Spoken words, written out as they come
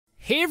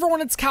Hey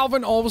everyone, it's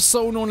Calvin,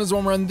 also known as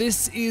Romer, and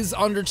this is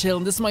Undertale,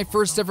 and this is my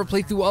first ever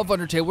playthrough of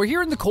Undertale. We're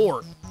here in the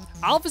core.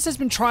 Alphys has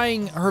been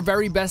trying her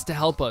very best to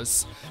help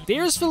us. The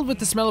air is filled with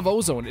the smell of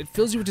ozone. It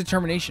fills you with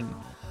determination.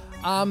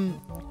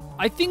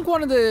 I think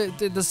one of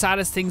the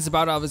saddest things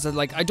about Alphys is that,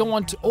 like, I don't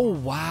want to, oh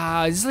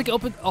wow, is this like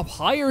up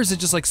high or is it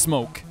just like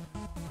smoke?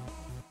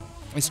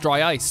 It's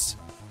dry ice.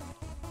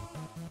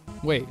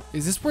 Wait,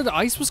 is this where the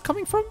ice was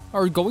coming from,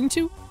 or going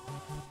to?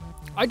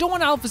 I don't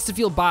want Alphys to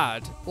feel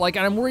bad. Like,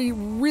 and I'm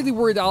really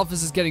worried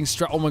Alphys is getting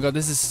stressed. Oh my god,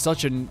 this is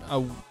such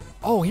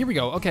oh, here we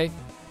go, okay.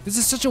 This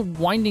is such a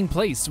winding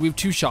place. We have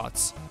 2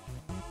 shots.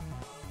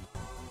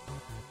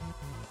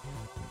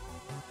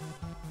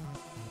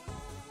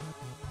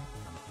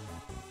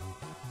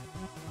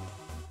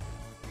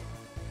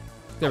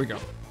 There we go.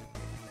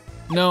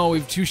 No, we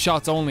have 2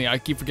 shots only. I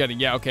keep forgetting.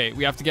 Yeah, okay.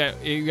 We have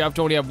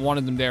to only have one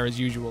of them there as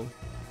usual.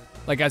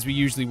 Like, as we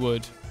usually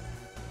would.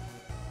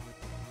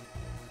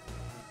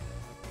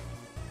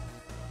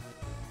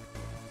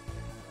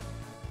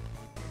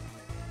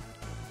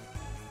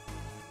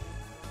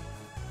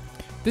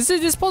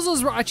 This puzzle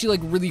is actually,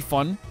 like, really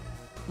fun.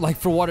 Like,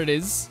 for what it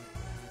is.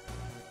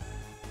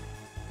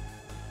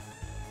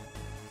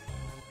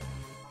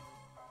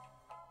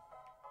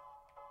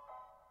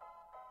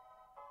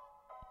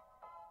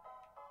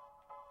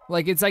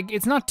 Like,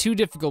 it's not too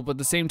difficult, but at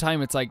the same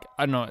time, it's like,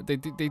 I don't know,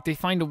 they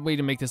find a way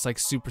to make this, like,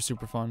 super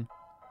fun.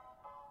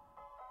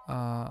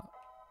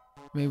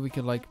 Maybe we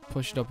could, like,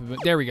 push it up a bit.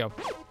 There we go.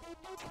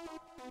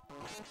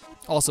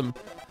 Awesome.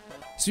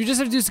 So you just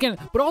have to do this again.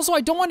 But also, I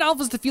don't want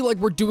Alphys to feel like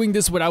we're doing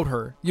this without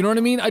her. You know what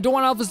I mean? I don't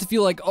want Alphys to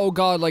feel like, oh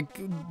god, like,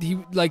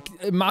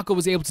 Mako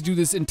was able to do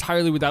this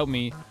entirely without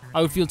me.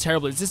 I would feel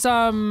terrible. Is this,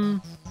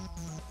 oh,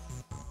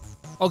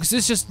 because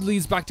this just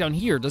leads back down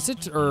here, does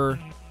it? Or...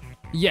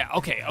 yeah,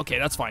 okay,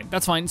 that's fine.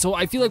 That's fine. So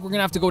I feel like we're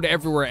gonna have to go to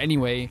everywhere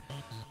anyway.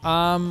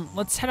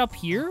 Let's head up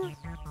here.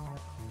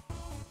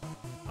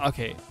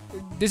 Okay,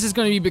 this is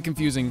gonna be a bit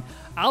confusing.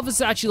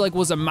 Alphys actually, like,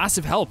 was a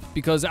massive help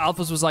because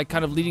Alphys was, like,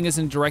 kind of leading us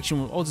in a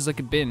direction. Oh, there's, like,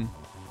 a bin.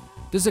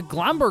 There's a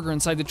Glamburger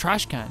inside the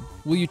trash can.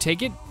 Will you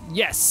take it?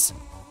 Yes.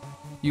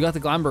 You got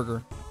the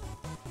Glamburger.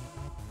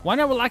 Why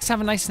not relax,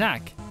 have a nice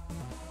snack?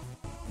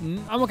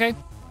 I'm okay.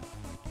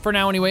 For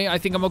now, anyway, I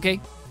think I'm okay.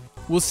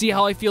 We'll see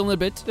how I feel in a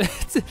bit.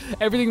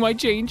 Everything might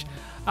change.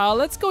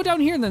 Let's go down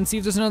here and then see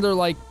if there's another,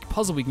 like,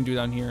 puzzle we can do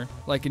down here.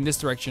 Like, in this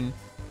direction.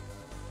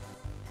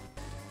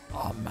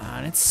 Oh,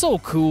 man, it's so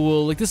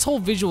cool. Like, this whole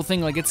visual thing,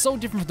 like, it's so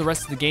different from the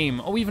rest of the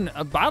game. Oh, even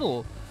a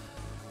battle.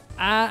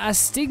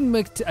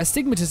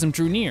 Astigmatism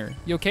drew near.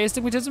 You okay,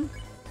 Astigmatism?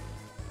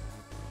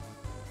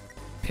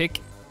 Pick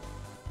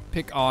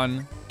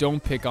on.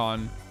 Don't pick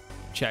on.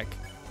 Check.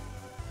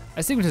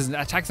 Astigmatism,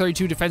 attack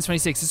 32, defense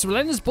 26. This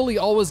relentless bully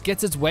always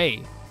gets its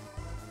way.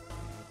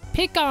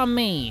 Pick on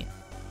me.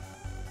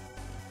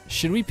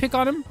 Should we pick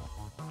on him?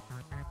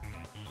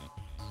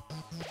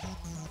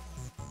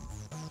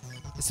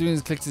 As soon as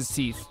it clicks his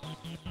teeth.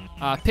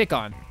 Pick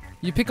on.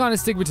 You pick on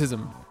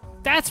astigmatism.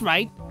 That's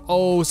right.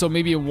 Oh, so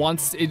maybe it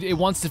wants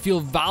to feel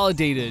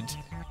validated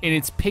in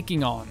its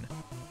picking on.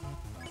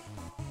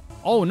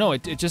 Oh no,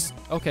 it just,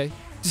 okay.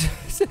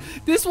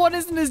 This one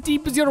isn't as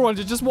deep as the other ones.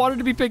 It just wanted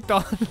to be picked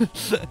on.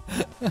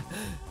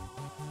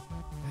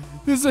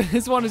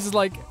 This one is just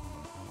like,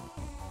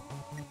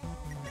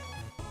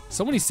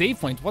 so many save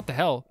points. What the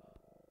hell?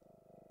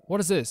 What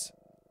is this?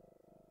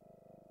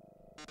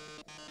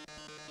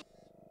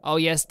 Oh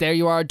yes, there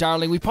you are,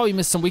 darling. We probably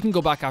missed some. We can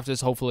go back after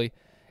this, hopefully.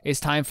 It's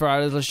time for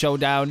our little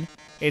showdown.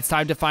 It's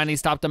time to finally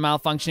stop the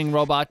malfunctioning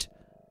robot.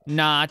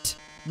 Not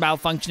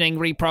malfunctioning,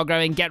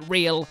 reprogramming, get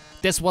real.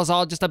 This was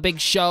all just a big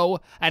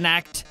show, an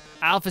act.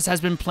 Alphys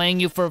has been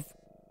playing you for...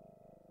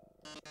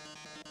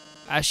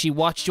 As she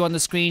watched you on the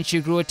screen,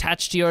 she grew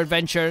attached to your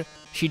adventure.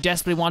 She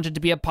desperately wanted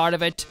to be a part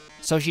of it,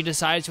 so she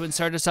decided to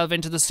insert herself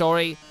into the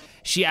story.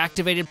 She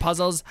activated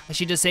puzzles,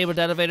 she disabled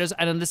elevators,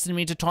 and enlisted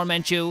me to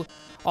torment you.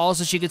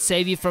 Also, she could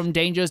save you from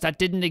dangers that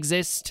didn't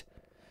exist.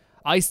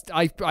 I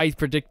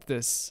predict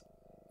this.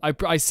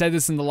 I said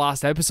this in the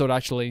last episode,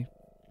 actually,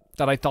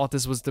 that I thought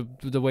this was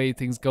the way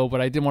things go, but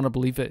I didn't want to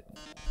believe it.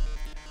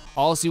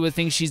 Also, you would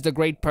think she's the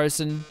great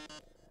person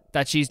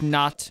that she's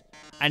not.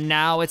 And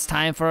now it's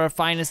time for her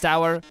finest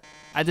hour.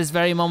 At this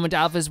very moment,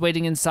 Alpha is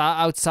waiting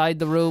outside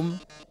the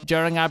room.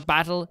 During our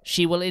battle,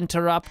 she will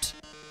interrupt.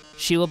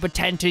 She will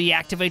pretend to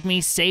deactivate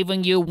me,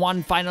 saving you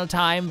one final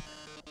time.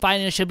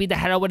 Finally, she'll be the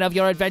heroine of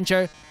your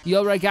adventure.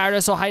 You'll regard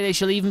her so highly,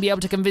 she'll even be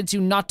able to convince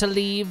you not to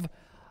leave.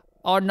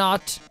 Or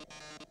not.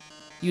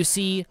 You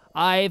see,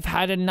 I've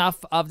had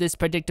enough of this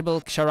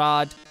predictable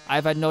charade.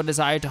 I've had no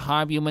desire to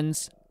harm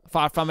humans.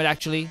 Far from it,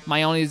 actually.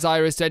 My only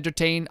desire is to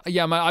entertain.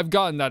 Yeah, I've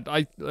gotten that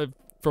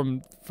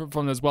from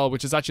as well,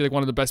 which is actually, like,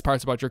 one of the best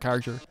parts about your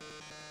character.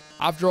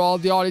 After all,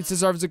 the audience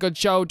deserves a good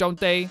show, don't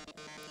they?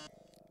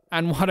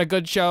 And what a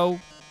good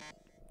show.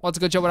 What's a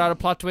good show without a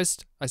plot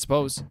twist? I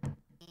suppose.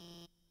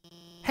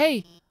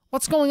 Hey,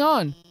 what's going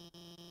on?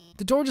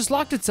 The door just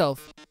locked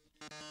itself.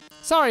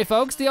 Sorry,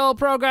 folks, the old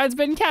program's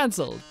been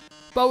cancelled.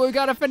 But we've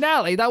got a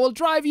finale that will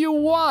drive you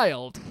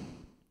wild.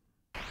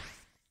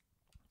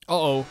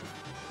 Uh-oh.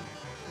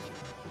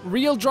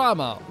 Real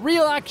drama,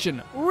 real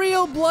action,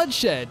 real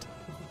bloodshed.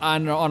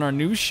 On our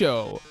new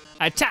show,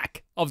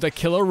 Attack of the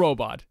Killer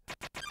Robot.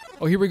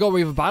 Oh, here we go. We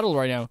have a battle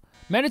right now.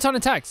 Mettaton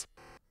attacks.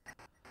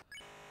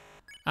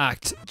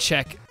 Act,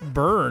 check,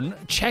 burn.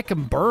 Check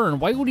and burn.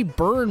 Why would he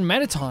burn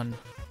Mettaton?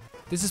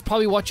 This is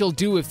probably what you'll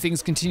do if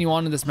things continue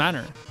on in this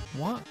manner.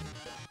 What?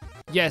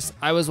 Yes,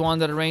 I was one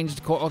that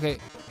arranged. Okay.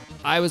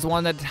 I was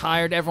one that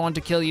hired everyone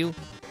to kill you.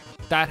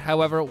 That,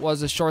 however,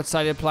 was a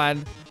short-sighted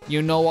plan.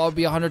 You know what would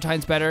be 100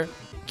 times better?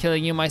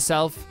 Killing you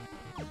myself.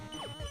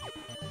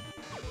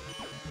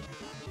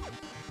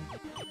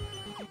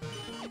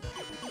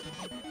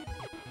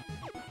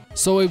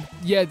 So,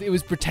 it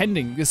was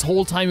pretending. This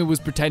whole time it was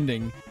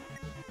pretending.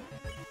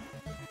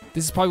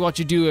 This is probably what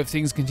you do if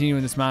things continue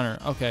in this manner.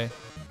 Okay.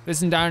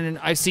 Listen, Darren,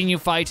 I've seen you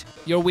fight.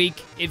 You're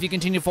weak. If you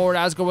continue forward,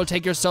 Asgore will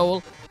take your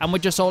soul. And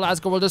with your soul,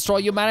 Asgore will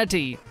destroy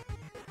humanity.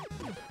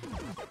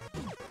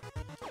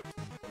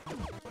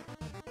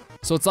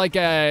 So it's like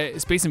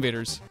Space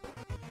Invaders.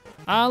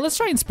 Let's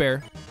try and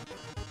spare.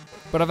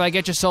 But if I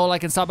get your soul, I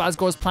can stop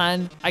Asgore's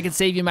plan. I can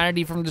save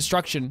humanity from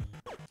destruction.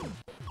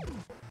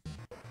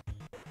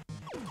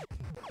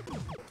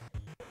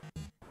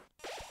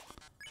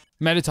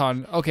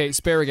 Mettaton. Okay,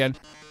 spare again.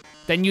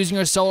 Then using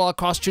your soul, I'll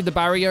cross through the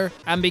barrier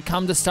and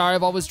become the star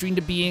I've always dreamed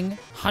of being.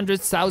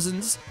 Hundreds,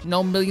 thousands,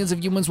 no millions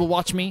of humans will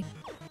watch me.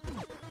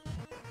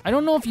 I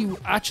don't know if you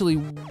actually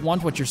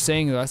want what you're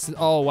saying.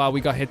 Oh, wow,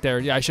 we got hit there.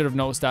 Yeah, I should have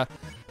noticed that.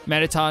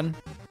 Mettaton.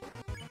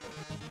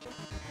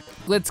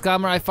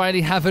 Blitzcomber, I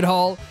finally have it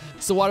all.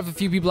 So what if a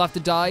few people have to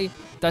die?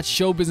 That's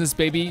show business,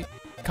 baby.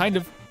 Kind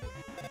of.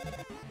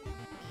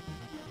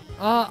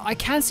 I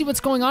can't see what's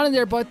going on in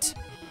there, but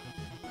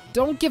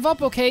don't give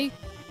up, okay?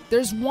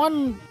 There's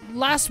one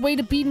last way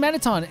to beat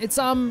Mettaton.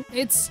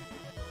 This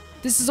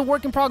is a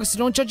work in progress, so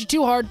don't judge it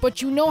too hard,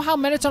 but you know how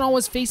Mettaton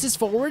always faces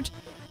forward?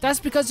 That's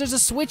because there's a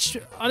switch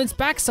on its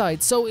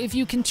backside, so if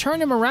you can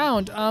turn him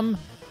around,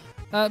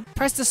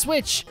 press the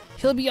switch,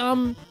 he'll be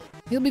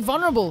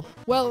vulnerable.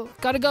 Well,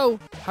 gotta go.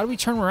 How do we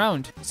turn him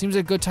around? Seems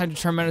like a good time to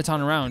turn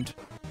Mettaton around.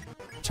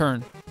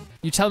 Turn.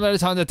 You tell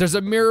Mettaton that there's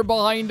a mirror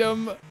behind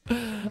him.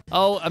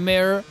 Oh, a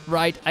mirror.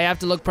 Right, I have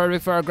to look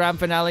perfect for our grand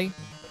finale.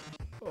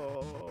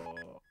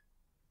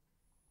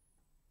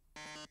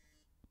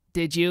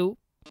 Did you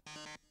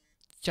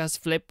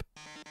just flip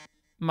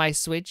my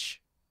switch?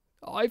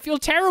 Oh, I feel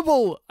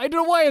terrible. I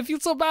don't know why I feel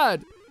so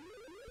bad.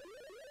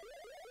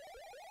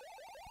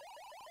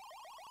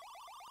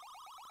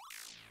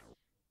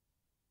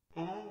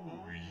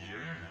 Oh,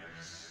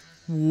 yes.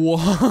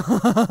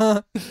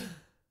 What?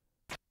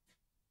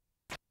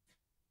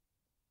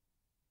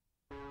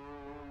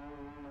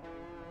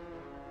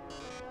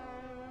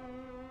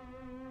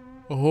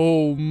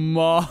 Oh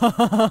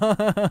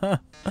my.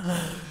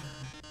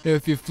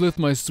 If you flip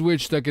my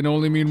switch, that can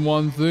only mean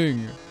one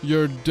thing.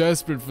 You're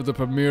desperate for the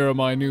premiere of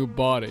my new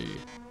body.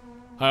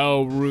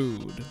 How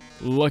rude.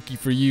 Lucky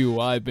for you,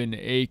 I've been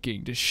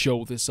aching to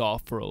show this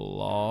off for a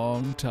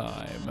long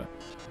time.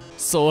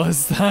 So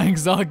as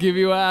thanks, I'll give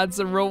you a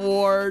handsome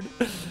reward.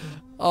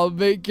 I'll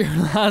make your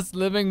last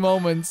living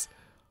moments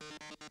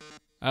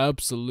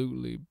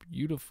absolutely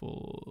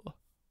beautiful.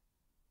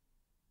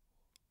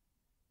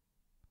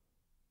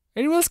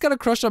 Anyone else got a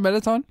crush on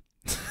Mettaton?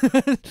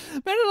 Mettaton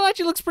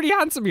actually looks pretty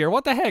handsome here.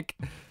 What the heck?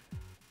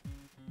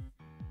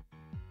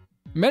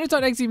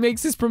 Mettaton actually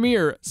makes his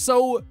premiere,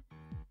 so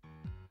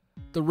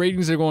the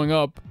ratings are going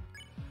up.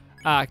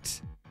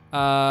 Act.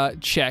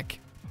 Check.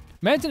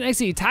 Mettaton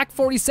actually attack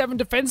 47,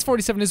 defense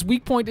 47. His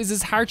weak point is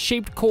his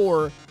heart-shaped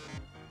core.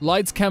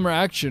 Lights, camera,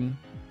 action.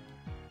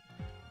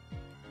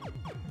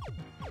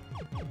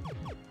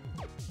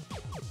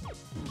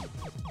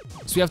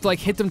 So we have to like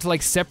hit them to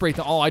like separate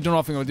them. Oh, I don't know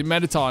if I'm gonna do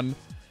Mettaton.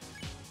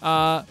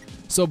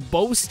 So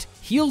boast,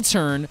 heel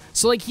turn.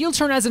 So like heel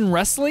turn as in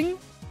wrestling?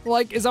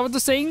 Like, is that what they're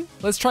saying?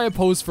 Let's try a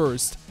pose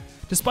first.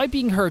 Despite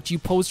being hurt, you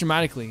pose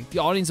dramatically. The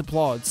audience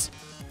applauds.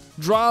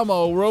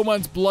 Drama,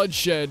 romance,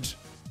 bloodshed.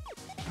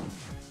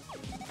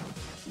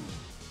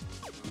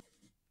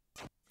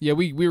 Yeah,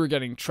 we were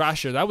getting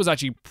trashed. That was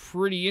actually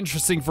pretty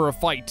interesting for a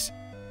fight.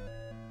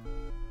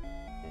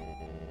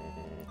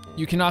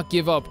 You cannot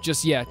give up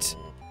just yet.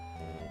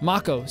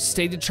 Mako,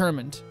 stay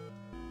determined.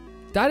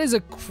 That is a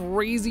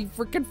crazy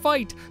freaking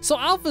fight. So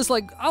Alpha's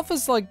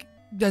like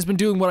has been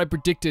doing what I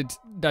predicted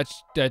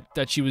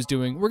that she was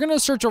doing. We're gonna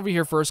search over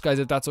here first, guys,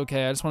 if that's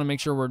okay. I just want to make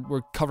sure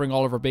we're covering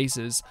all of our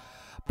bases.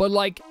 But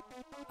like,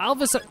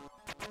 Alpha's.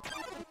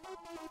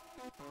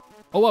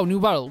 Oh wow,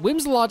 new battle.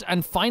 Whimsalot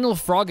and Final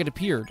Frog had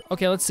appeared.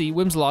 Okay, let's see.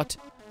 Whimsalot.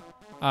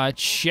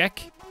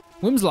 Check.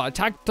 Whimsalot,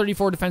 attack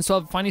 34, defense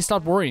 12. Finally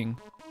stopped worrying.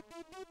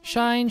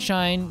 Shine,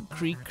 shine,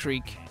 creak,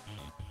 creak.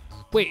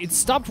 Wait, it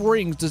stopped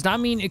worrying. Does that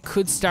mean it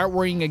could start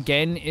worrying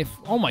again if...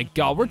 Oh my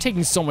god, we're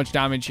taking so much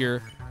damage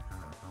here.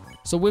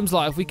 So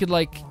Whimsalot, if we could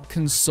like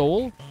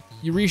console,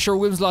 you reassure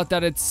Whimsalot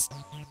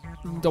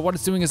that what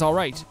it's doing is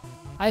alright.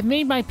 I've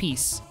made my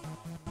peace.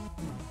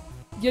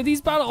 Yeah, these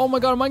battles... Oh my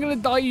god, am I gonna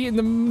die in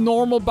the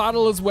normal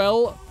battle as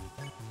well?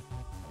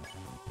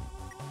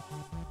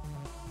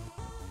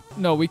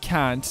 No, we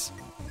can't.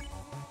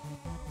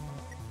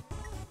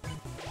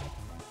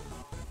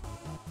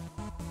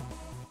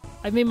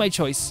 I made my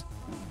choice.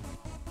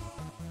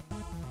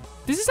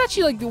 This is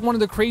actually like one of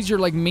the crazier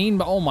like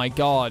main. Oh my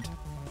god.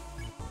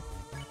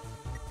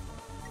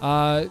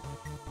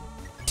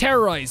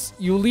 Terrorize.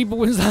 You leap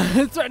wins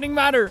threatening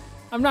matter.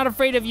 I'm not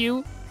afraid of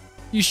you.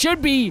 You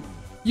should be.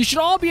 You should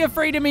all be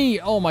afraid of me.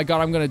 Oh my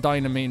god, I'm gonna die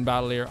in the main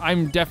battle here.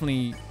 I'm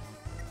definitely.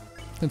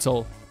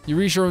 Console. You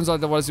reassurance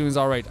that what I was doing is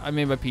alright. I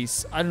made my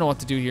peace. I don't know what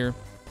to do here.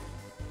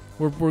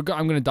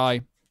 I'm gonna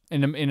die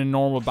in a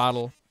normal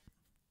battle.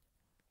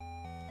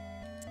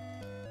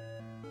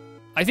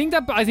 I think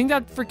that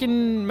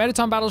freaking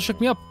Mettaton battle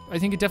shook me up. I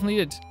think it definitely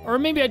did. Or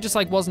maybe I just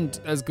like wasn't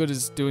as good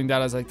as doing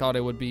that as I thought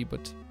I would be,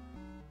 but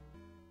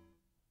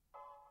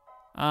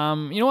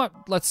you know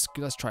what? Let's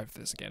try for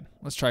this again.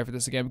 Let's try for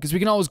this again because we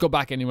can always go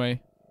back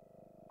anyway.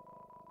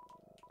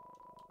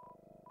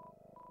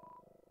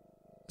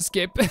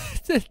 Skip.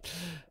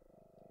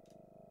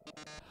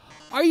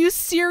 Are you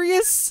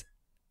serious?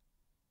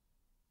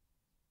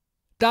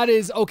 That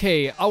is,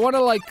 okay, I want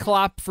to like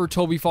clap for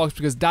Toby Fox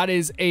because that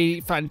is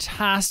a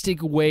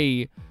fantastic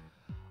way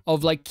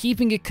of like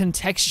keeping it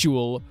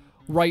contextual,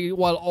 right,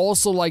 while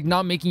also like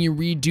not making you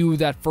redo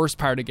that first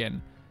part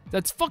again.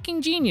 That's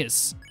fucking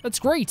genius. That's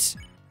great.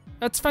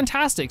 That's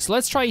fantastic. So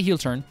let's try a heel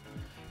turn.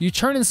 You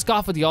turn and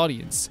scoff at the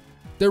audience.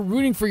 They're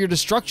rooting for your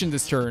destruction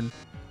this turn.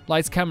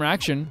 Lights, camera,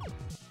 action.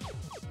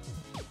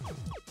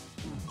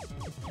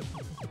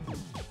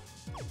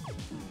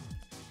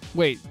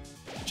 Wait,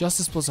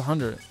 justice plus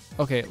 100.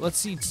 Okay,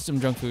 let's eat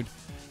some junk food.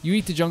 You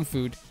eat the junk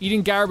food.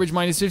 Eating garbage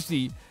minus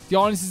 50. The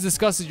audience is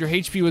disgusted your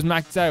HP was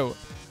maxed out.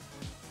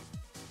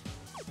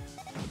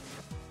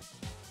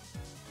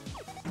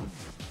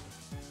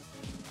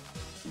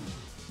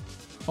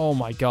 Oh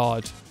my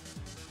god.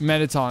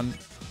 Mettaton.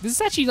 This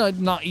is actually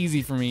not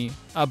easy for me.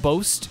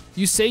 Boast.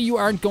 You say you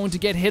aren't going to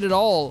get hit at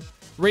all.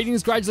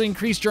 Ratings gradually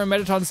increase during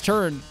Mettaton's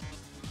turn.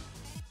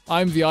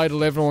 I'm the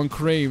idol everyone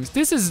craves.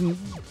 This is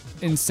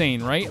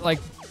insane, right? Like,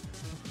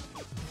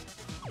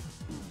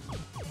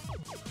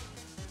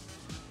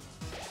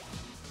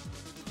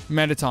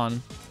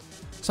 Mettaton.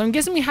 So I'm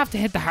guessing we have to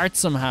hit the heart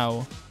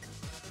somehow.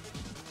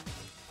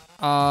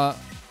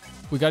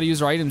 We gotta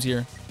use our items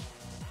here.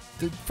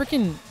 The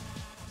freaking.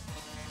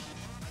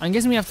 I'm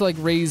guessing we have to like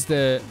raise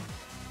the.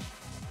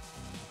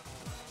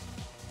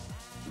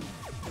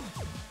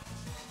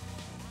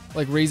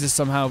 Like raise this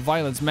somehow.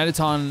 Violence.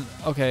 Mettaton.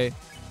 Okay.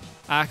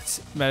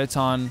 Act.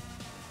 Mettaton.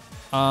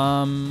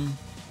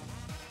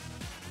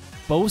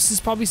 Boast is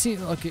probably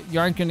seen. Okay, you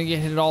aren't gonna get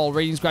hit at all.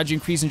 Ratings gradually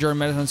increasing during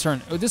Mettaton's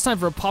turn. Oh, this time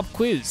for a pop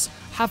quiz.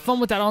 Have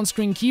fun with that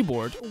on-screen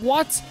keyboard.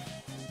 What?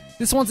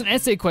 This one's an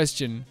essay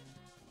question.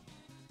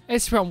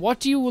 Essay round. What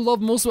do you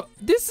love most about?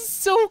 This is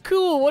so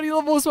cool. What do you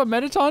love most about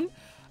Mettaton?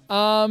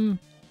 What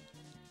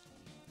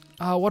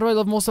do I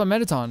love most about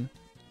Mettaton?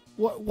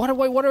 What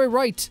do I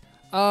write?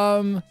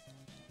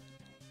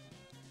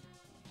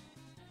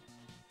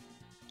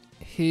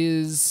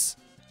 His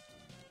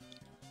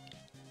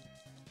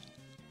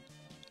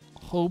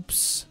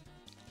hopes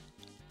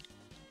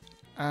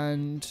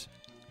and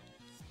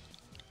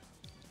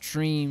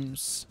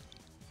dreams.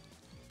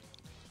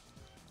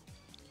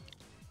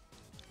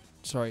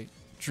 Sorry,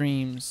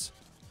 dreams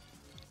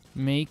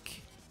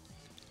make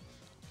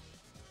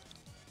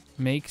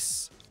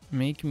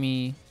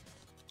me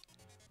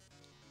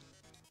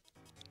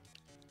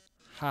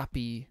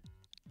happy.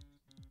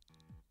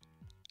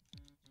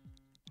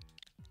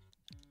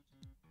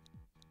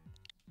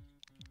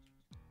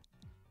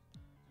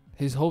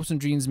 His hopes and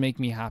dreams make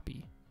me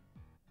happy.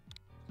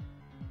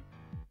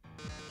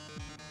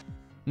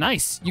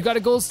 Nice! You got a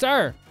gold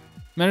star!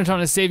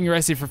 Mettaton is saving your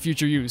essay for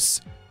future use.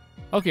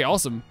 Okay,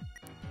 awesome.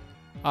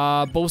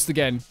 Boast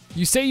again.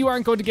 You say you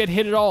aren't going to get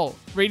hit at all.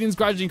 Ratings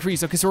gradually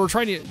increase. Okay, so we're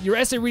trying to... Your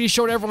essay really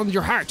showed everyone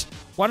your heart.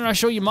 Why don't I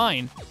show you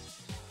mine?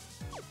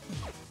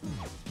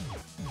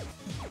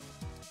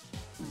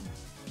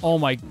 Oh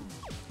my...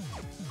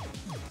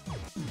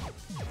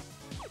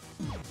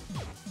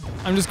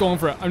 I'm just going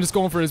for it. I'm just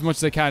going for it as much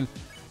as I can.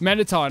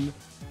 Mettaton.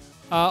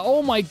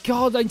 Oh my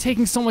god, I'm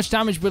taking so much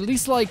damage, but at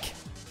least like...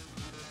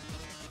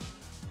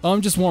 I'm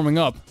just warming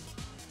up.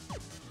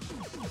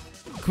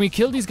 Can we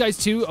kill these guys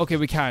too? Okay,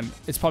 we can.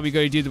 It's probably a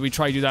good idea that we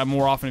try to do that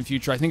more often in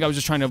future. I think I was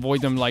just trying to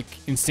avoid them like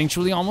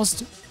instinctually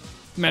almost.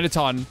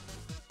 Mettaton.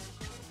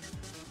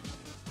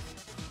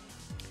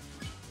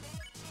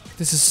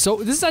 This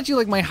is actually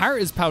like my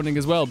heart is pounding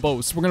as well.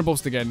 Boast. We're gonna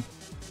boast again.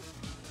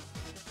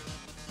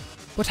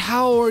 But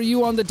how are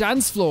you on the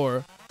dance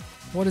floor?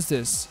 What is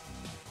this?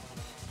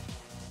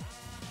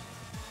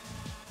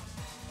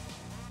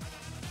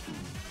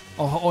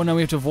 Oh, now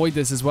we have to avoid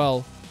this as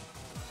well.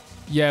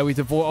 Yeah, we have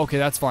to avoid. Okay,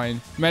 that's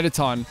fine.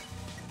 Mettaton.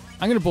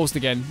 I'm gonna boast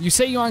again. You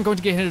say you aren't going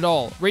to get hit at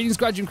all. Ratings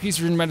gradually increase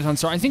during Mettaton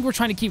star. I think we're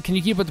trying to keep. Can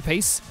you keep up the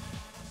pace?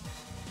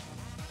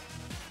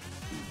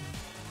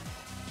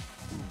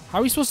 How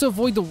are we supposed to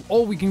avoid the...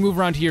 Oh, we can move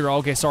around here.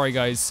 Okay, sorry,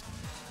 guys.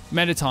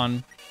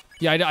 Mettaton.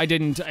 Yeah, I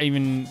didn't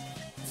even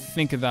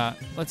think of that.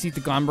 Let's eat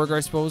the Glamburger, I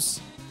suppose.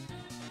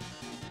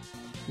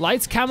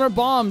 Lights, camera,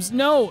 bombs.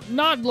 No,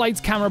 not lights,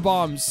 camera,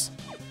 bombs.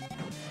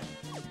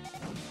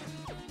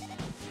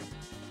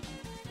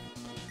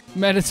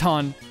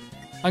 Mettaton.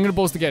 I'm gonna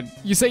boast again.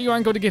 You say you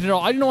aren't going to get it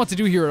all. I don't know what to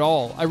do here at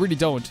all. I really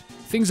don't.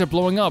 Things are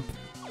blowing up.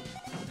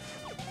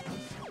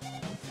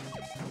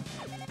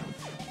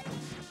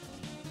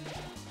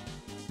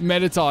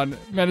 Mettaton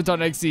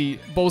XE,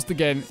 boast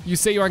again. You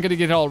say you aren't gonna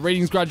get it all.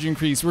 Ratings gradually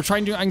increase. I'm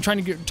trying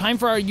to get time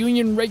for our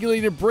union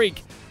regulated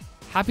break.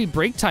 Happy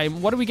break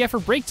time. What do we get for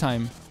break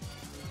time?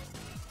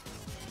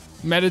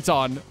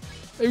 Mettaton.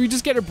 Maybe we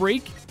just get a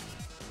break.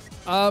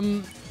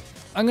 I'm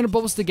gonna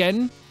boast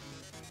again.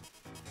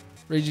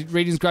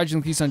 Ratings gradually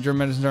increase on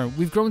German Mettaton.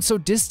 We've grown so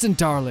distant,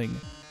 darling.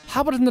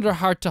 How about another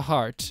heart to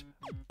heart?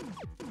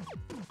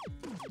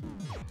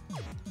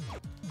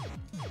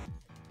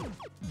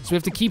 So we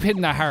have to keep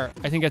hitting that heart.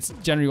 I think that's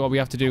generally what we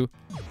have to do.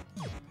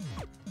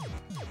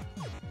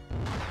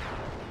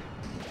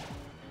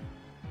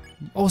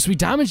 Oh, so we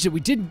damaged it.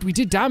 We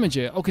did damage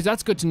it. Okay,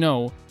 that's good to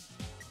know.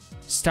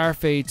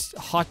 Starfate,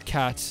 Hot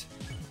Cat.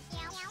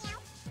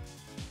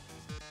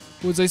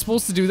 Was I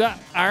supposed to do that?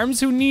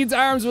 Arms? Who needs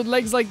arms with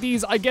legs like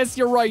these? I guess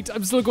you're right.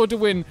 I'm still going to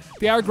win.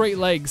 They are great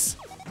legs.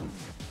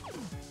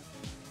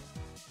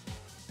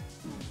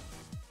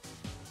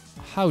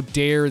 How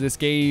dare this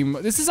game?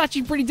 This is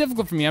actually pretty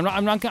difficult for me.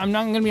 I'm not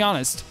gonna be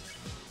honest.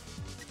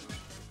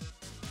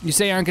 You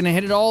say aren't gonna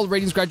hit it all.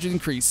 Ratings gradually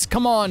increase.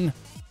 Come on.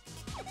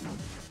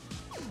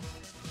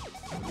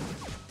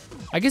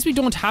 I guess we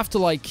don't have to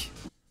like.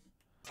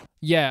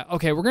 Yeah.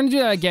 Okay. We're gonna do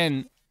that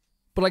again.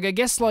 But like, I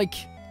guess like.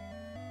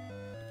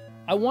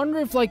 I wonder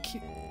if like.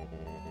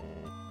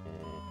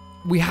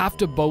 We have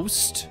to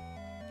boast.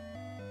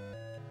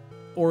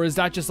 Or is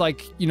that just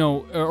like, you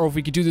know, or if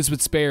we could do this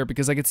with spare,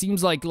 because like it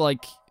seems like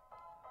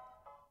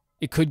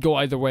it could go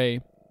either way.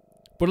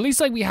 But at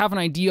least like we have an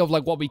idea of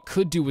like what we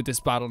could do with this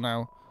battle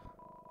now.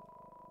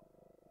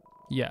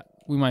 Yeah,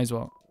 we might as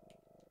well.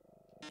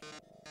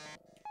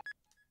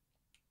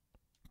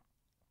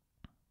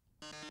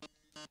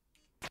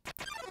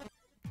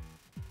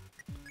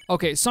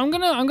 Okay, so I'm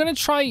gonna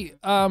try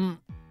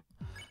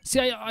see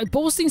I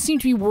boasting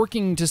seems to be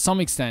working to some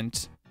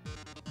extent.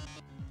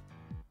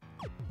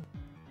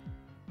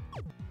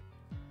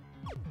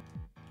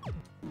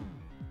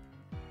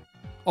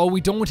 Oh,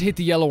 we don't hit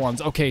the yellow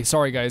ones. Okay,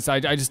 sorry guys. I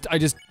just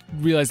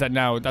realized that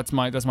now. That's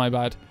my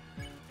bad.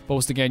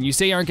 Boast again. You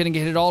say you aren't gonna get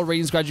hit at all.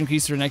 Ratings gradually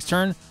increase to the next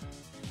turn.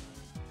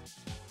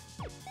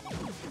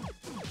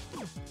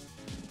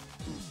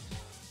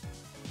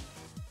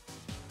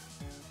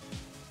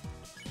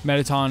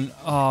 Mettaton.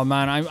 Oh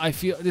man, I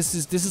feel this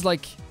is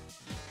like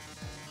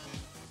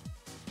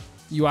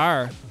you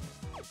are.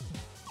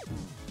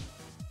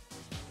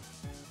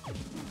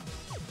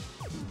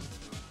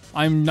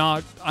 I'm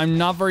not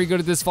very good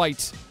at this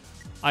fight.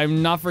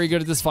 I'm not very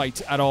good at this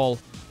fight at all.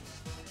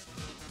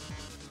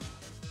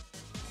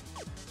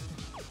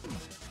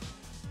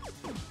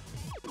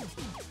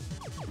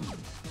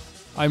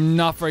 I'm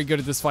not very good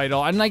at this fight at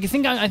all. And like I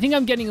think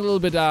I'm getting a little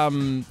bit I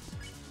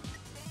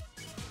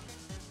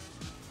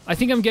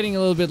think I'm getting a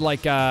little bit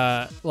like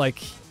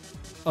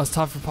it's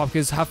tough for pop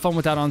kids. Have fun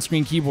with that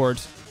on-screen keyboard.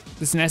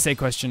 This is an essay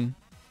question.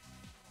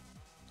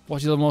 What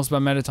do you love most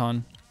about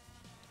Mettaton?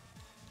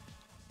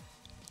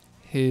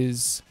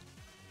 His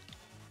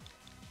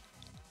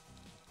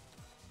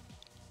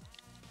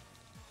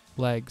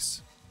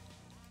legs.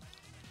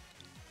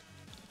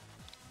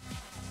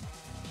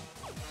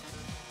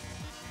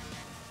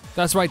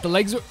 That's right, the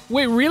legs are—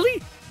 wait,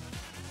 really?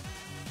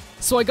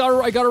 So I got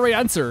a right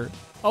answer.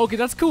 Okay,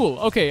 that's cool.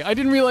 Okay, I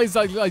didn't realize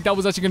that like that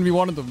was actually gonna be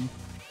one of them.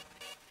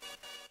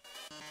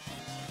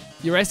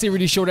 Your essay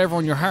really showed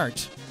everyone your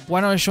heart.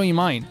 Why don't I show you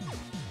mine?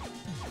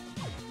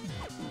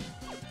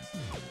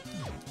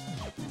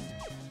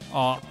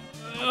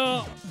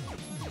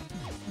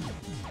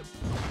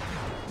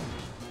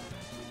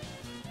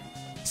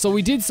 So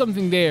we did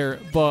something there,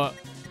 but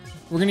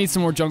we're gonna eat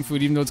some more junk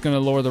food, even though it's gonna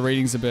lower the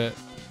ratings a bit.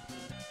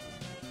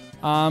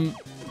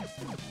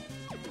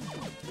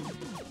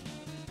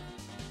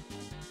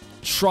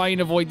 Try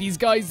and avoid these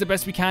guys the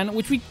best we can,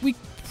 which we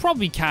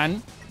probably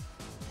can.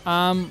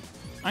 I'm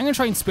gonna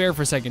try and spare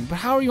for a second, but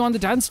how are you on the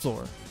dance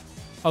floor?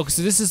 Oh,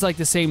 so this is like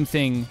the same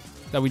thing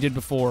that we did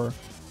before.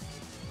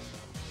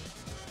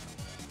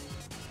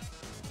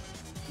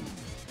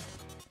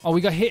 Oh,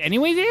 we got hit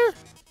anyway there?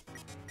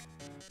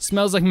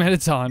 Smells like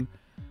Mettaton.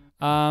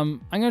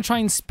 I'm gonna try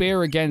and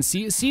spare again.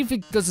 See if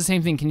it does the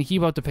same thing. Can you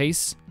keep up the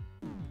pace?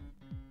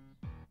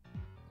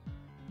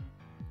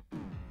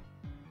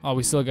 Oh,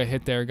 we still got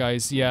hit there,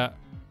 guys. Yeah.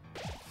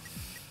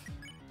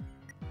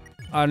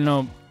 I don't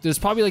know. There's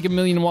probably like a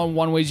million and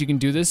one ways you can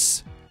do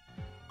this.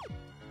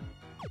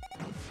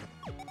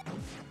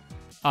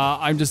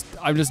 I'm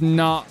just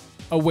not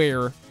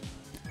aware.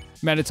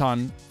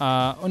 Mettaton.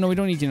 Oh no, we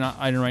don't need to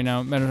item right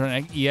now.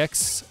 Mettaton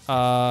EX.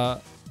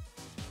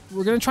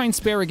 We're gonna try and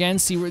spare again,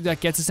 see where that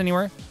gets us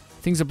anywhere.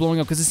 Things are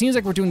blowing up, because it seems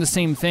like we're doing the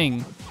same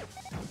thing.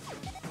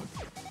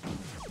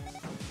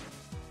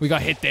 We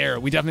got hit there.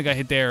 We definitely got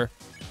hit there.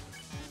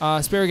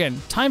 Spare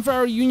again. Time for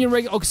our union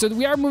reg. Okay, so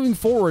we are moving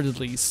forward at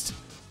least.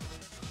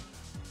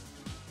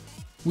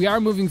 We are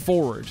moving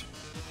forward.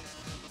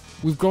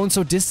 We've grown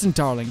so distant,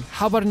 darling.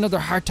 How about another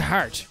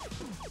heart-to-heart?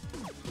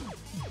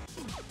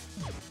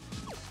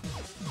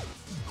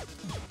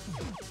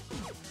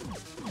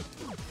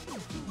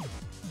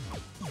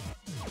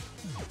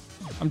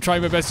 I'm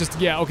trying my best just to,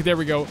 yeah, okay, there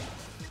we go.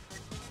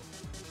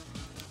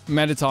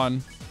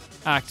 Mettaton.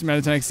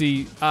 Mettaton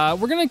XE.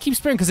 We're gonna keep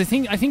sparing because I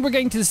think we're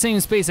getting to the same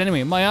space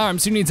anyway. My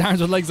arms, who needs arms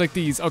with legs like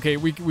these? Okay,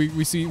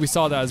 we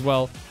saw that as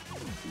well.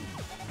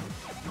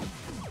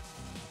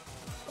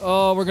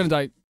 Oh, we're gonna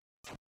die.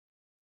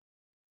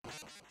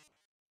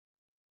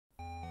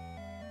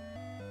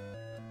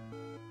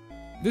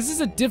 This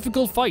is a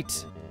difficult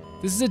fight.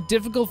 This is a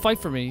difficult fight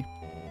for me.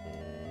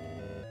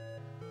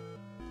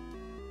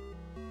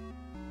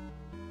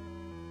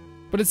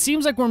 But it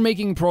seems like we're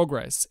making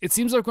progress. It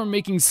seems like we're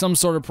making some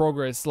sort of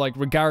progress, like,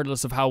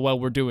 regardless of how well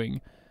we're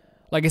doing.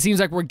 Like, it seems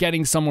like we're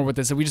getting somewhere with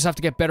this, and we just have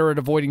to get better at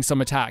avoiding some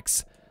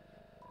attacks.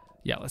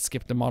 Yeah, let's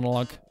skip the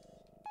monologue.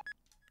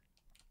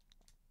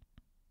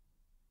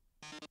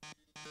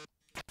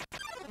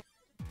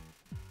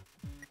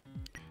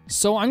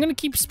 So, I'm gonna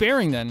keep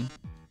sparing, then.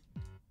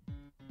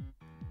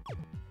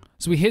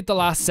 So, we hit the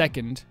last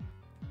second.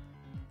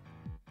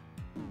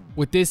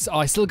 With this, oh,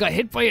 I still got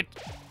hit by it!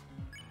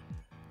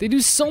 They do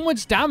so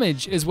much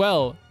damage as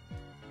well.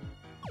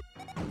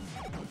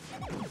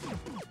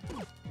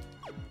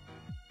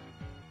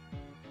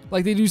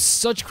 Like, they do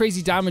such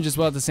crazy damage as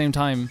well at the same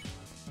time.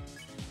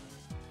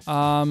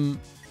 I'm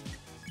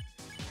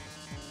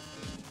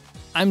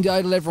the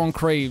idol everyone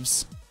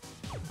craves.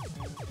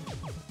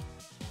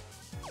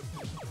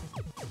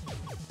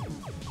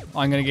 Oh,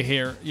 I'm gonna get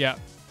here, yeah.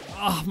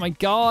 Oh my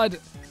god.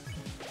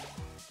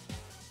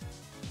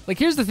 Like,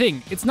 here's the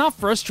thing. It's not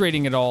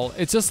frustrating at all.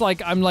 It's just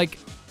like,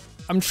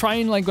 I'm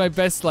trying like my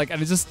best, like,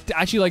 and it's just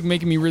actually like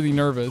making me really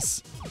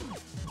nervous.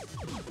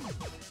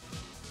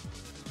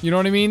 You know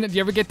what I mean? Do you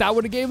ever get that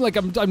with a game? Like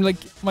I'm like,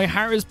 my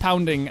heart is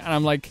pounding and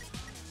I'm like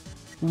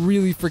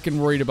really freaking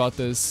worried about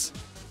this.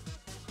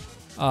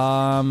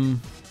 Yeah,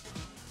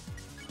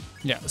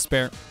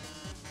 spare.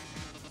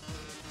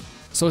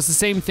 So it's the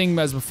same thing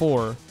as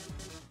before.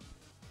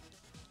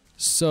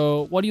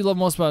 So what do you love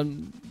most about?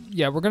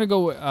 Yeah, we're gonna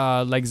go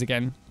legs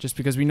again, just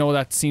because we know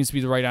that seems to be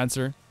the right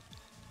answer.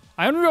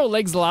 I only wrote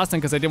legs the last time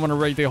because I didn't want to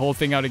write the whole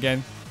thing out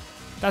again.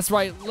 That's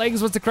right,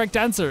 legs was the correct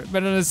answer.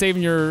 Better than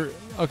saving your...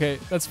 Okay,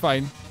 that's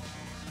fine.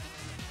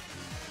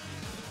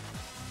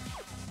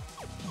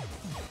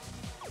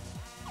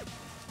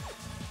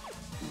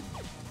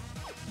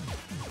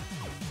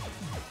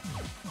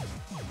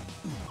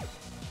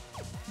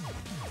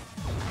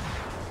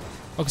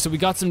 Okay, so we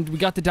got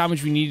the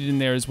damage we needed in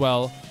there as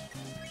well.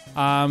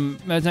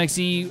 Mettaton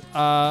XE,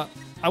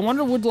 I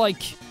wonder would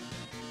like...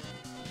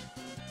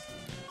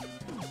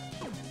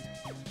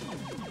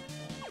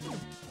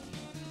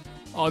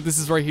 Oh, this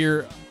is right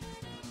here.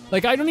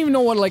 Like, I don't even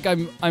know what, like,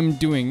 I'm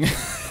doing.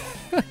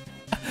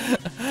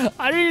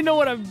 I don't even know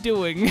what I'm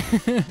doing.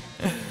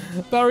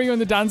 Barry on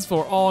the dance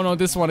floor. Oh, no,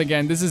 this one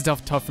again. This is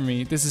tough for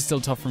me. This is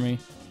still tough for me.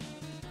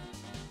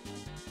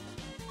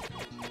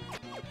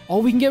 Oh,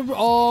 we can get...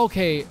 Oh,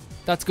 okay.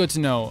 That's good to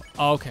know.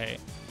 Okay.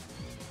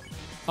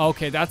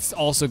 Okay, that's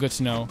also good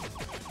to know.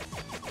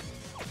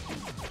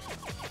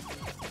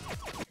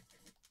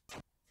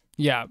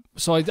 Yeah,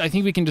 so I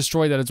think we can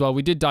destroy that as well.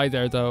 We did die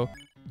there, though.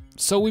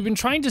 So we've been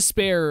trying to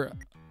spare...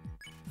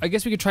 I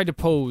guess we could try to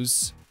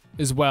pose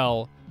as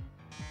well.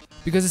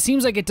 Because it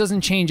seems like it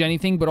doesn't change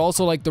anything, but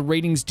also like the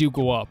ratings do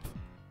go up.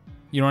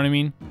 You know what I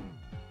mean?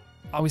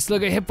 Oh, we still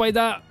get hit by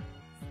that?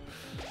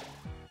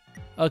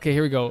 Okay,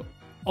 here we go.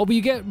 Oh, but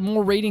you get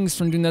more ratings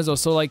from doing that though.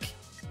 So like,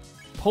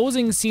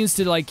 posing seems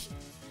to like...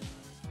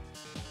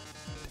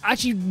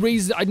 actually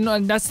raise... I don't know,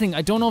 and that's the thing.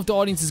 I don't know if the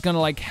audience is gonna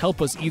like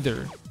help us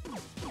either.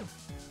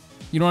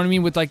 You know what I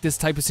mean? With like this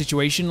type of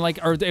situation, like,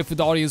 or if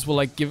the audience will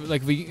like give,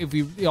 like, if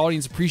the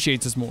audience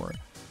appreciates us more,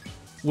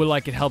 will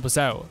like it help us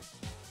out?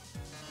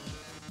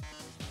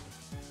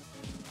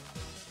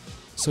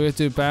 So we have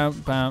to bam,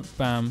 bam,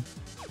 bam.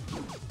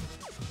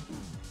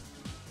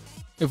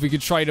 If we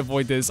could try to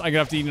avoid this, I'm gonna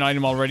have to eat an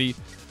item already.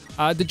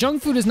 The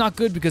junk food is not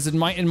good because it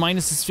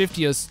minuses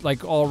 50 us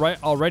like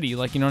already.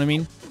 Like, you know what I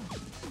mean?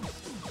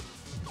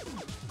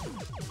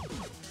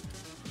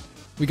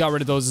 We got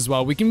rid of those as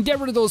well. We can get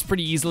rid of those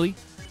pretty easily.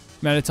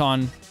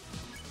 Mettaton.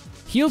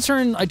 Heel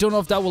turn, I don't know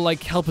if that will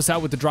like help us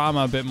out with the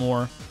drama a bit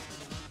more.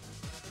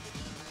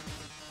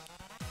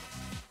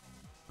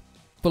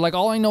 But like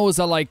all I know is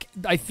that like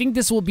I think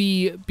this will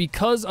be,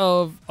 because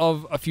of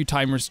a few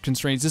timer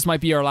constraints, this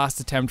might be our last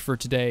attempt for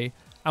today.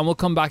 And we'll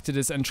come back to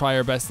this and try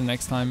our best the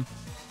next time.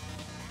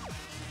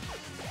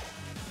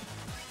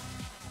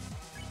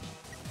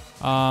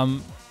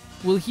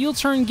 Will heel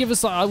turn give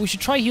us we should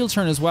try heel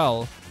turn as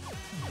well.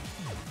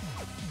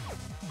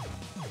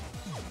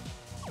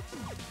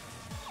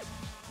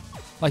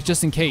 Like,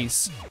 just in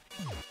case.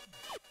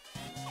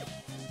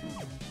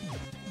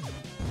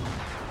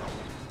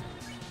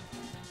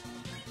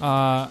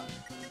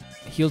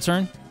 Heel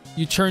turn?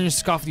 You turn your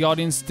scoff the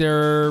audience.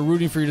 They're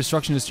rooting for your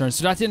destruction this turn.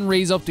 So that didn't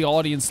raise up the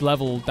audience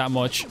level that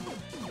much.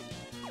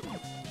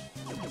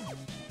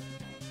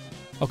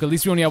 Okay, at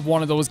least we only have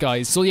one of those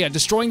guys. So yeah,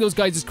 destroying those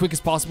guys as quick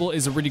as possible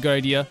is a really good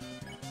idea.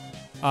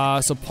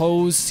 So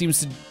pose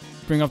seems to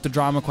bring up the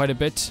drama quite a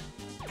bit.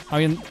 I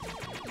mean...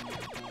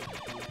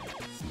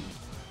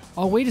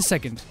 Oh, wait a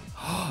second.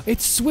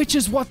 It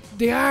switches what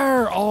they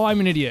are. Oh, I'm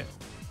an idiot.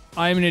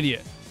 I'm an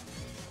idiot.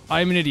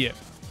 I'm an idiot.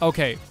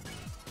 Okay.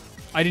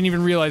 I didn't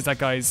even realize that,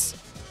 guys.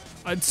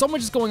 So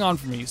much is going on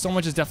for me. So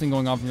much is definitely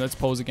going on for me. Let's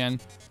pose again.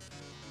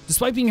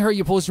 Despite being hurt,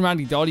 you pose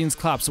dramatically. The audience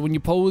claps. So when you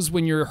pose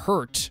when you're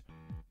hurt...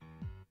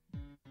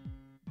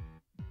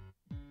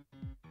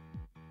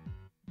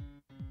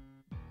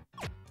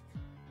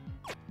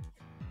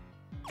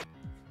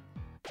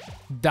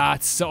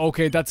 That's so...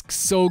 Okay, that's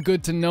so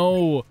good to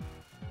know.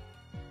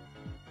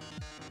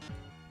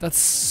 That's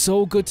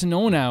so good to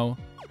know now.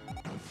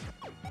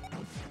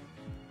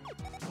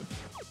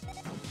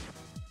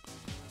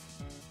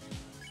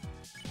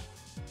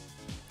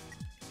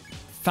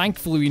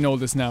 Thankfully, we know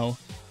this now.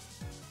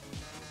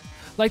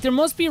 Like, there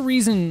must be a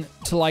reason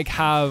to, like,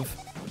 have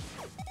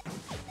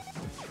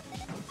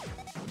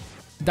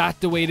that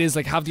the way it is,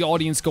 like, have the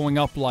audience going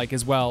up, like,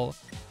 as well.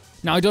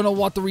 Now, I don't know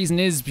what the reason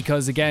is,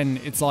 because, again,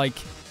 it's like,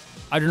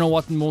 I don't know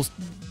what most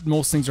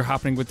things are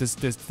happening with this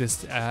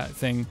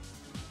thing.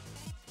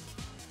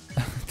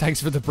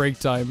 Thanks for the break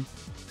time.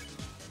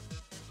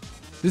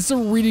 This is a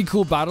really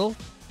cool battle.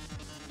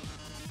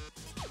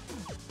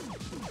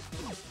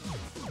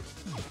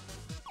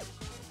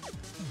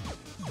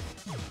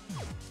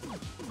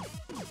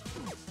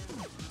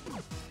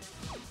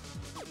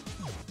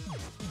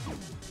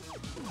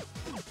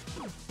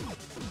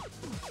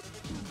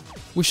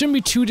 We shouldn't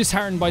be too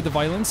disheartened by the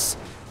violence,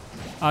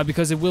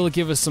 because it will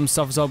give us some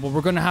stuff as well, but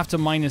we're going to have to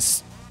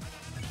minus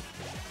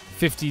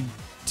 50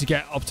 to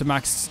get up to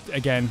max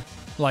again.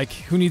 Like,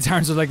 who needs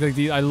hands with like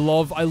these? I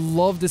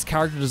love this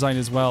character design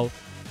as well.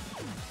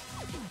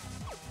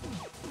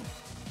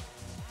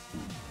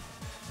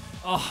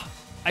 Oh,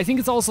 I think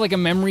it's also like a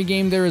memory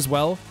game there as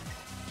well.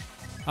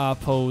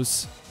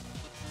 Pose.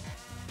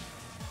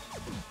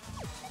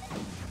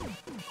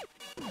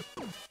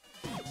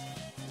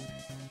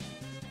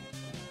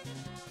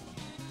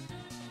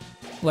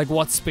 Like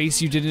what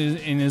space you did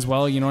it in as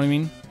well, you know what I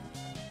mean?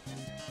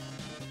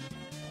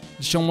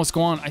 Just show them what's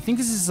going on. I think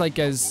this is like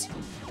as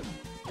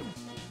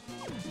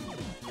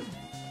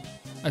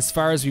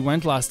far as we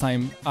went last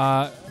time.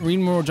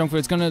 Reading more junk food,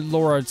 it's gonna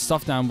lower our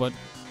stuff down, but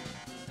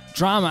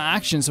drama,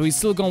 action, so he's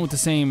still going with the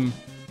same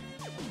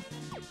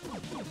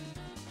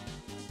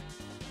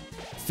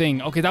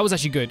thing. Okay, that was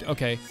actually good.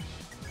 Okay.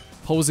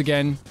 Pose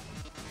again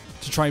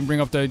to try and bring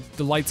up the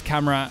lights,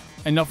 camera.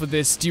 Enough of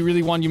this. Do you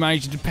really want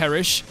humanity to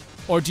perish?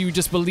 Or do you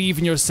just believe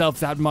in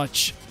yourself that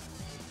much?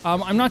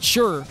 I'm not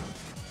sure.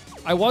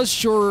 I was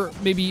sure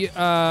maybe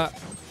a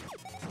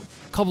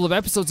couple of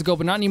episodes ago,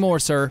 but not anymore,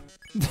 sir.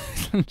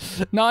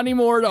 Not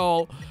anymore at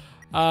all.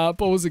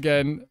 Pose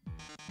again.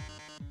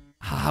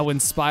 How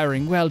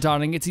inspiring. Well,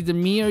 darling, it's either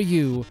me or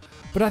you.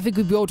 But I think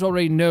we both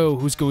already know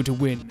who's going to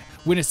win.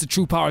 Witness the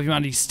true power of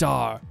humanity's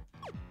star.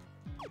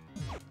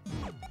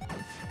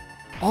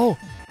 Oh.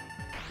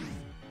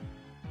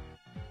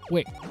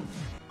 Wait.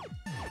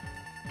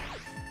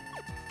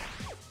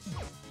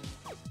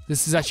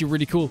 This is actually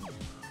really cool.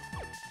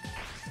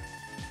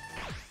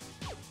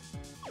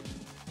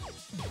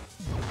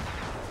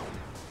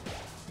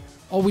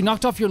 Oh, we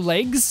knocked off your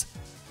legs?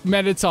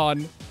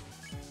 Mettaton.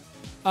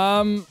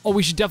 Oh,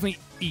 we should definitely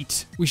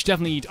eat. We should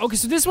definitely eat. Okay,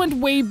 so this went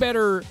way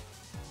better.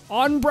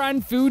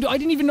 On-brand food. I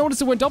didn't even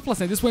notice it went up last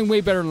night. This went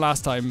way better than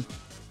last time.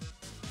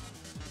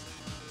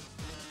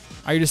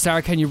 Are you the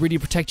star? Can you really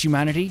protect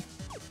humanity?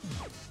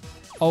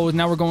 Oh,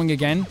 now we're going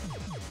again.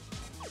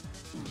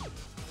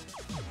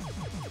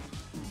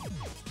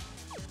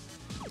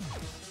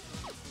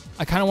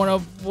 I kind of want to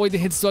avoid the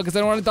hits as well because I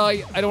don't want to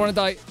die. I don't want to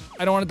die.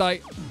 I don't want to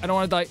die. I don't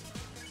want to die.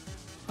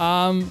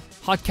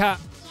 Hot cat.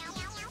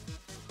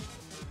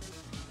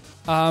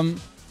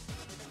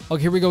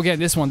 Okay, here we go again.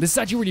 This one. This is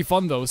actually really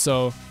fun though,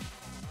 so.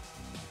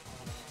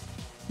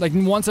 Like,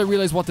 once I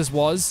realized what this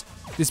was,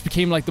 this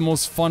became like the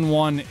most fun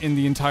one in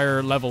the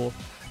entire level.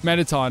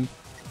 Mettaton.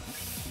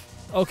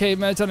 Okay,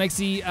 Mettaton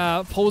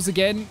XE, pose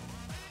again.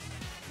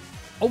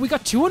 Oh, we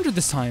got 200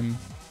 this time.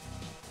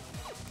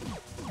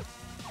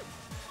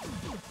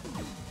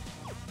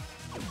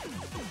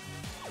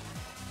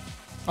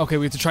 Okay,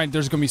 we have to try.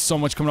 There's going to be so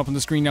much coming up on the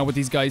screen now with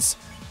these guys.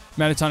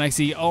 Mettaton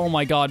XE. Oh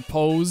my god,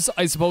 pose.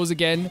 I suppose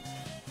again.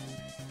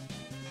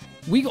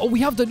 We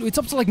have the. It's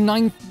up to like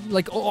 9,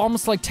 like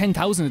almost like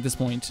 10,000 at this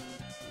point.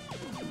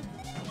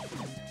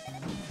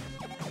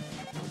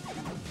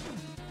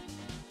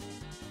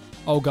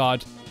 Oh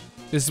god,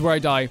 this is where I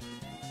die.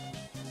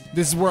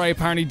 This is where I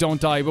apparently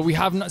don't die. But we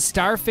have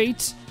Star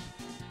Fate.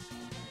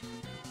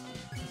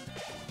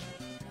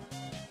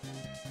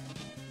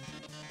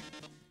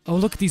 Oh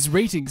look at these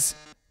ratings.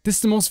 This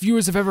is the most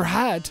viewers I've ever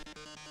had.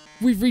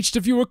 We've reached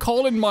a viewer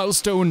call-in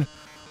milestone.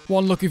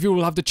 One lucky viewer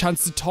will have the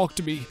chance to talk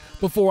to me.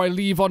 before I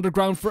leave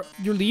underground for...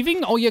 You're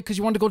leaving? Oh yeah, because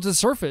you want to go to the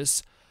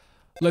surface.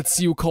 Let's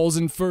see who calls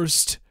in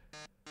first.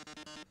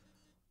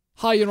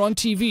 Hi, you're on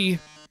TV.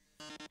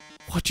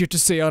 What you have to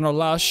say on our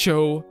last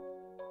show?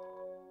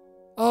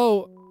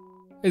 Oh,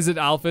 is it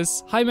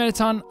Alphys? Hi,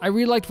 Mettaton. I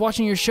really liked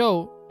watching your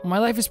show. My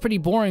life is pretty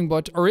boring,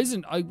 but... Or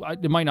isn't.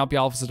 It might not be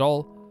Alphys at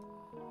all.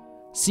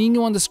 Seeing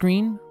you on the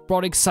screen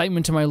brought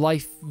excitement to my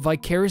life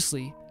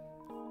vicariously.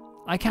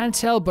 I can't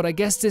tell, but I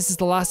guess this is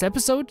the last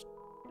episode?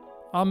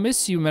 I'll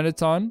miss you,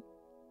 Mettaton.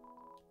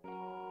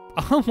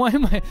 Oh, why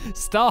am I...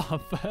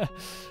 Stop. I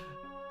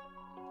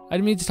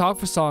didn't mean to talk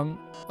for song.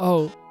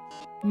 Oh.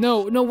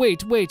 No,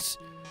 wait.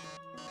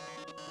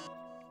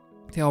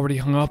 They already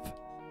hung up.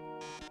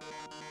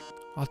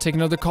 I'll take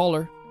another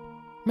caller.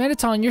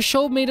 Mettaton, your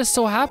show made us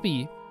so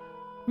happy.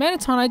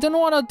 Mettaton, I don't know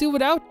what I'll do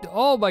without...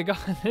 Oh my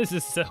god, this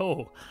is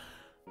so...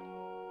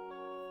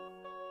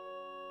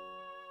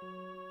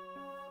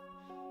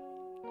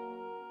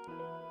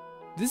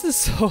 This is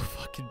so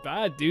fucking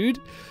bad, dude.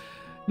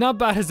 Not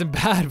bad as in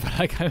bad, but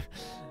like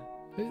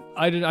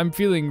I'm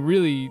feeling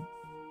really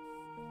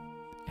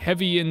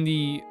heavy in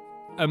the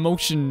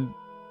emotion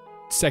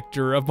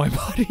sector of my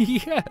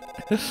body.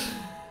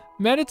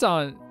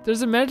 Mettaton.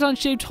 There's a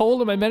Mettaton-shaped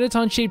hole in my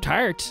Mettaton-shaped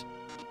heart.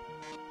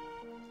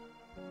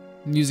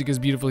 Music is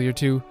beautiful here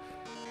too.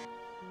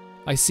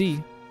 I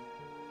see.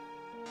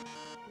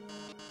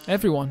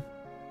 Everyone.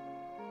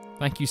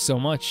 Thank you so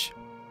much.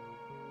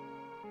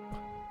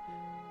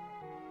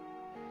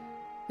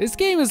 This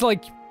game has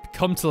like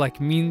come to like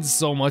mean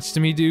so much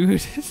to me,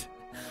 dude.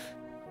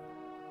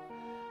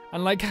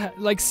 And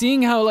like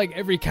seeing how like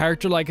every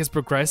character like has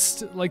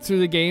progressed like through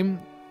the game,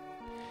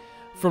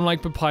 from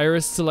like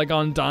Papyrus to like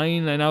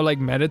Undyne, and now like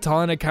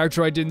Mettaton, a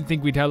character I didn't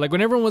think we'd have. Like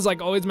when everyone was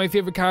like, oh, it's my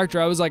favorite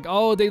character, I was like,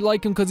 oh, they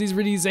like him because he's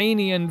really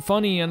zany and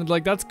funny and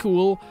like that's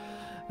cool.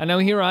 And now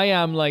here I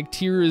am, like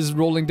tears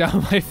rolling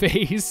down my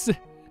face.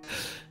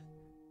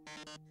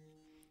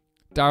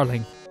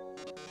 Darling,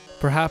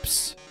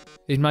 perhaps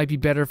it might be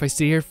better if I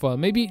stay here for a while.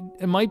 Maybe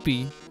it might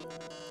be.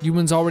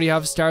 Humans already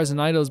have stars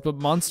and idols, but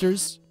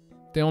monsters,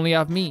 they only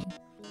have me.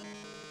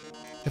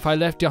 If I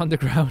left the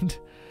underground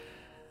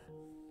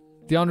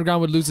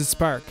would lose its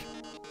spark.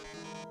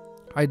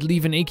 I'd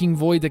leave an aching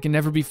void that can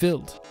never be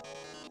filled.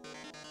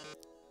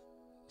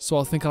 So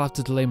I'll think I'll have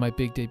to delay my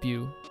big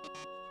debut.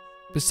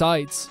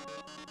 Besides,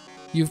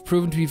 you've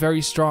proven to be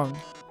very strong.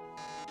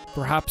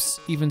 Perhaps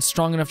even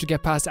strong enough to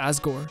get past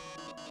Asgore.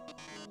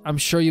 I'm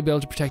sure you'll be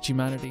able to protect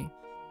humanity.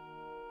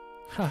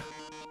 Huh.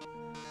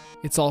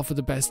 It's all for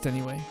the best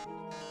anyway.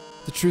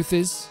 The truth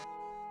is,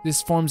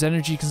 this form's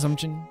energy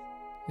consumption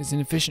is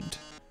inefficient.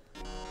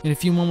 In a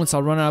few moments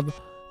I'll run out of...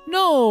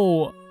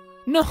 No!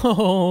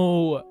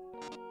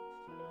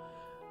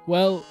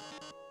 Well,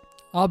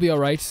 I'll be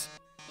alright.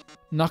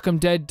 Knock 'em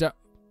dead.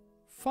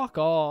 Fuck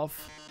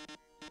off.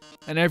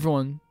 And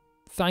everyone,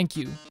 thank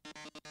you.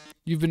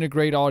 You've been a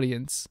great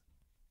audience.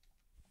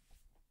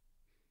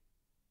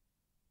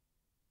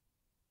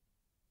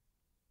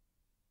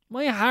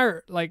 My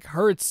heart, like,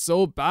 hurts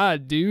so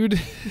bad, dude.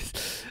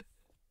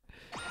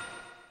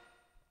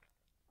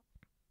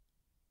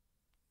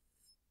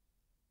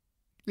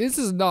 This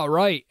is not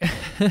right.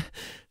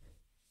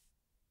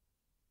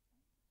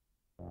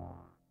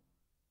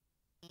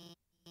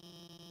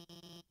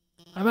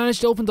 I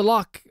managed to open the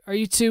lock. Are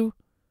you too?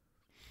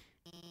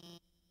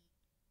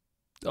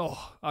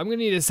 Oh, I'm gonna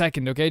need a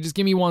second, okay? Just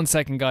give me 1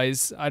 second,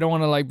 guys. I don't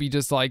want to, like, be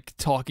just, like,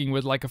 talking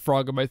with, like, a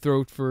frog in my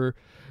throat for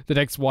the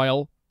next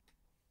while.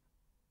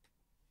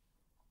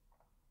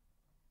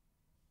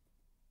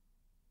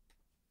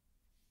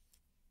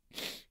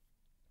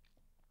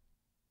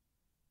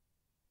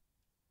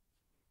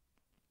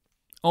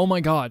 Oh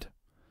my god.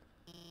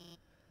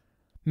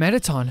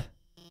 Mettaton.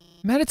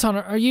 Mettaton,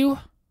 are you...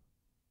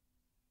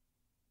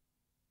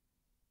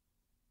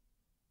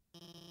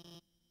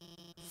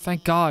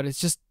 Thank god, it's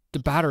just the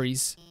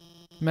batteries.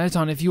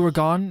 Mettaton, if you were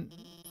gone,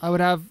 I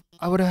would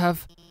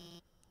have...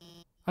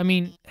 I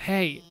mean,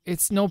 hey,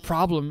 it's no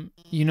problem,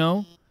 you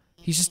know?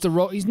 He's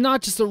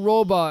not just a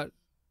robot.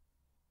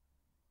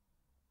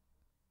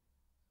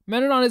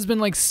 Mettaton has been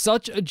like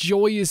such a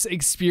joyous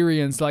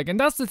experience, like, and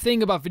that's the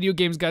thing about video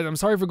games, guys. I'm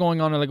sorry for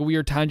going on like a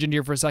weird tangent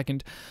here for a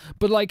second,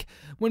 but like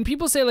when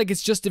people say like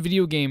it's just a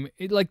video game,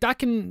 like that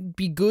can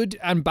be good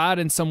and bad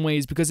in some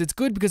ways, because it's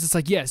good because it's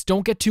like, yes,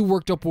 don't get too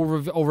worked up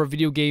over a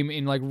video game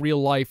in like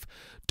real life.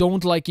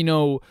 Don't like,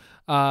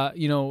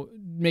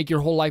 make your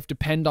whole life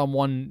depend on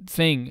one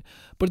thing.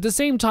 But at the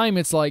same time,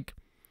 it's like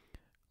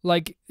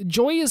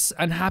joyous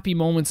and happy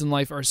moments in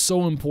life are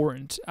so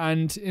important,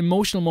 and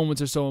emotional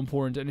moments are so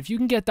important, and if you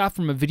can get that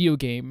from a video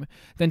game,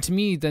 then to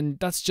me, then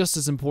that's just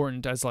as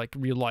important as like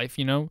real life,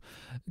 you know?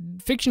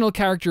 Fictional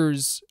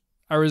characters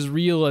are as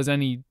real as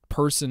any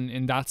person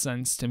in that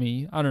sense to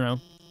me. I don't know.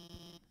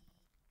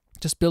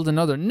 Just build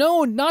another.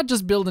 No, not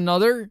just build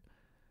another.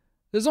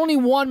 There's only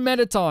one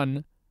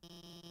Mettaton.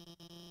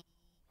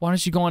 Why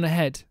don't you go on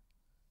ahead?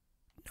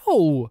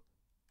 No.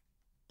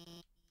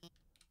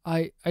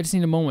 I just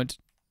need a moment.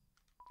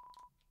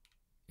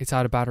 It's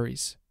out of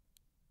batteries.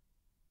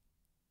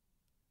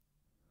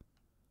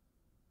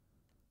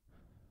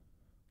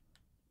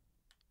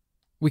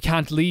 We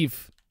can't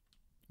leave.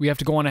 We have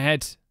to go on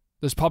ahead.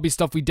 There's probably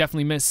stuff we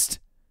definitely missed.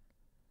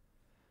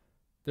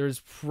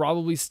 There's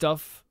probably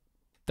stuff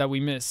that we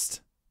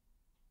missed.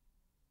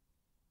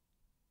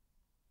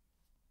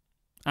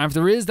 And if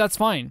there is, that's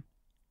fine.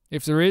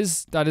 If there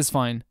is, that is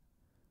fine.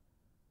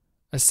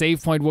 A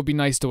save point would be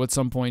nice though at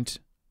some point.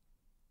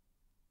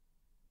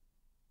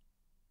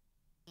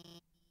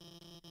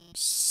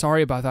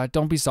 Sorry about that.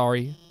 Don't be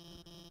sorry.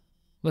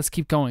 Let's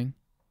keep going.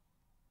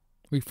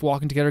 We're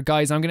walking together.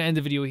 Guys, I'm going to end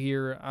the video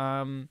here.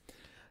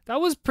 That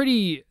was,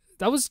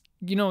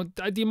 you know,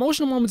 the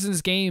emotional moments in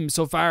this game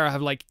so far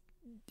have like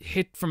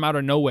hit from out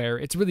of nowhere.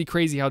 It's really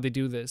crazy how they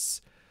do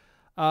this.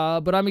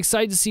 But I'm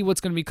excited to see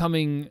what's going to be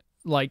coming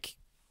like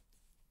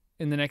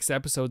in the next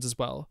episodes as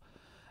well.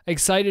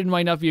 Excited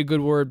might not be a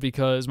good word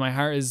because my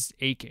heart is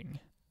aching.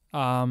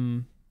 I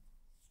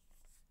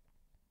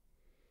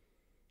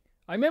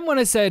meant when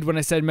I said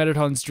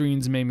Mettaton's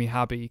dreams made me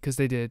happy, because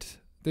they did.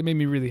 They made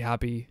me really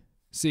happy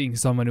seeing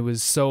someone who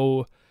was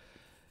so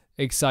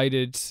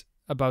excited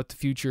about the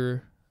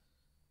future.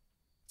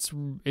 It's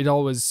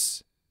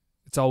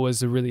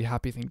always a really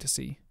happy thing to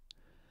see.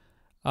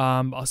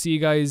 I'll see you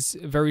guys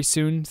very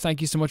soon.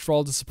 Thank you so much for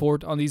all the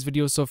support on these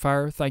videos so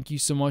far. Thank you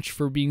so much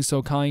for being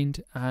so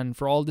kind and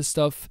for all this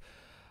stuff.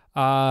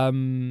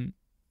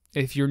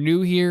 If you're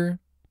new here,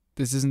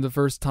 this isn't the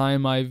first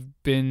time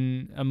I've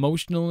been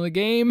emotional in a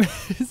game,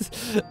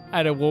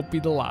 and it won't be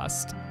the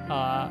last.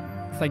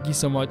 Thank you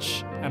so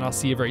much, and I'll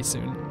see you very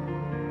soon.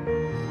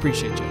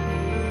 Appreciate you.